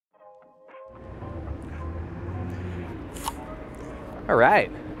All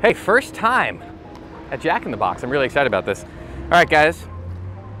right. Hey, first time at Jack in the Box. I'm really excited about this. All right, guys.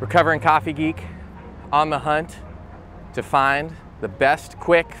 Recovering coffee geek on the hunt to find the best,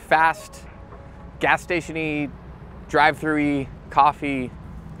 quick, fast, gas station-y, drive-through-y coffee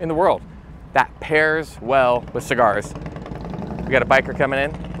in the world that pairs well with cigars. We got a biker coming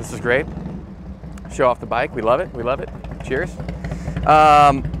in. This is great. Show off the bike. We love it. We love it. Cheers.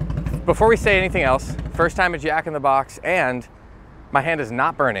 Before we say anything else, first time at Jack in the Box, and my hand is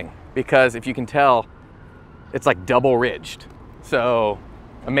not burning because if you can tell, it's like double ridged. So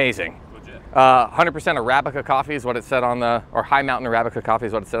amazing. 100% Arabica coffee is what it said on the, or High Mountain Arabica coffee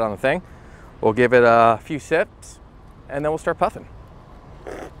is what it said on the thing. We'll give it a few sips and then we'll start puffing.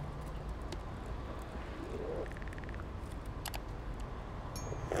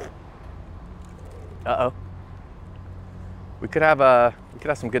 Uh-oh. We could have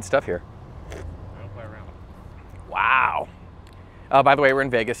some good stuff here. Wow. By the way, we're in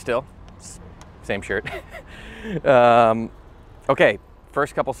Vegas still. Same shirt. Okay,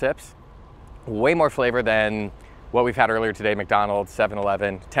 first couple sips. Way more flavor than what we've had earlier today, McDonald's,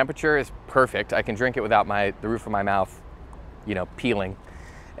 7-Eleven. Temperature is perfect. I can drink it without the roof of my mouth, you know, peeling.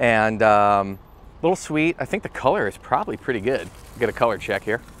 And a little sweet. I think the color is probably pretty good. Get a color check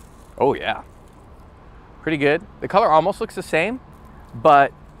here. Oh yeah. Pretty good. The color almost looks the same,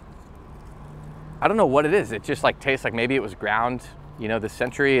 but I don't know what it is. It just like tastes like maybe it was ground, you know, this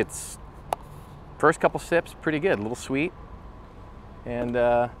century. It's first couple sips, pretty good, a little sweet. And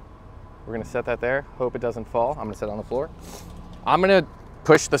we're gonna set that there. Hope it doesn't fall. I'm gonna sit on the floor. I'm gonna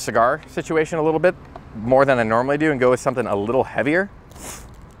push the cigar situation a little bit more than I normally do and go with something a little heavier.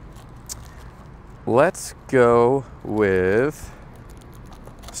 Let's go with,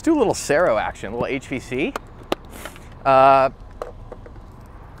 let's do a little Cero action, a little HVC.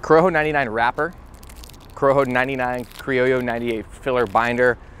 Corojo 99 wrapper, Corojo 99 Criollo 98 filler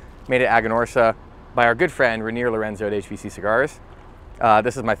binder, made at Aganorsa by our good friend Renier Lorenzo at HVC Cigars.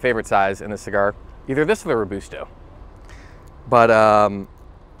 This is my favorite size in this cigar, either this or the Robusto. But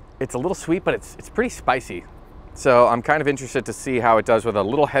it's a little sweet, but it's pretty spicy. So I'm kind of interested to see how it does with a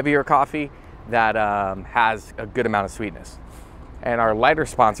little heavier coffee that has a good amount of sweetness. And our lighter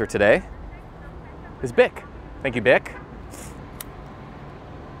sponsor today is Bic. Thank you, Bic.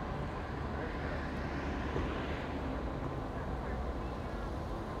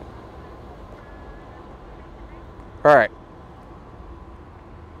 All right.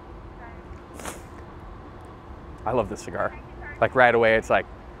 I love this cigar. Like right away, it's like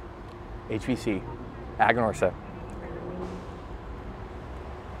HVC, Aganorsa.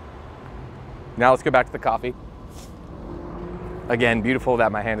 Now let's go back to the coffee. Again, beautiful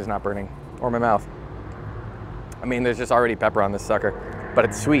that my hand is not burning, or my mouth. I mean, there's just already pepper on this sucker, but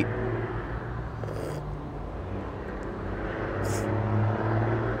it's sweet.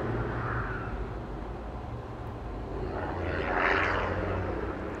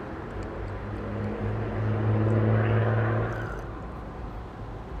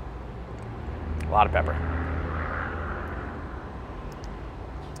 A lot of pepper.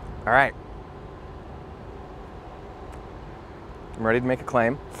 All right. I'm ready to make a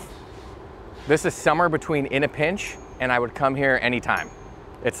claim. This is somewhere between in a pinch and I would come here anytime.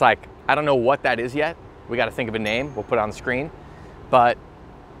 It's like, I don't know what that is yet. We got to think of a name. We'll put it on the screen. But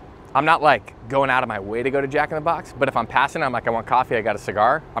I'm not like going out of my way to go to Jack in the Box. But if I'm passing, I'm like, I want coffee, I got a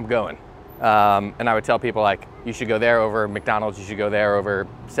cigar, I'm going. And I would tell people like, you should go there over McDonald's, you should go there over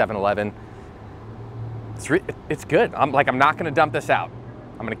 7-Eleven. It's good. I'm not gonna dump this out.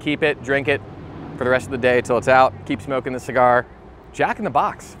 I'm gonna keep it, drink it for the rest of the day till it's out, keep smoking the cigar. Jack in the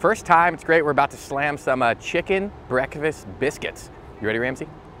Box, first time, it's great. We're about to slam some chicken breakfast biscuits. You ready, Ramsey?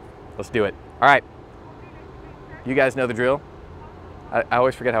 Let's do it. All right, you guys know the drill. I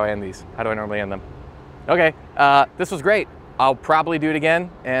always forget how I end these. How do I normally end them? Okay, this was great. I'll probably do it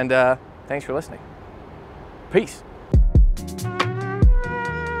again, and thanks for listening. Peace.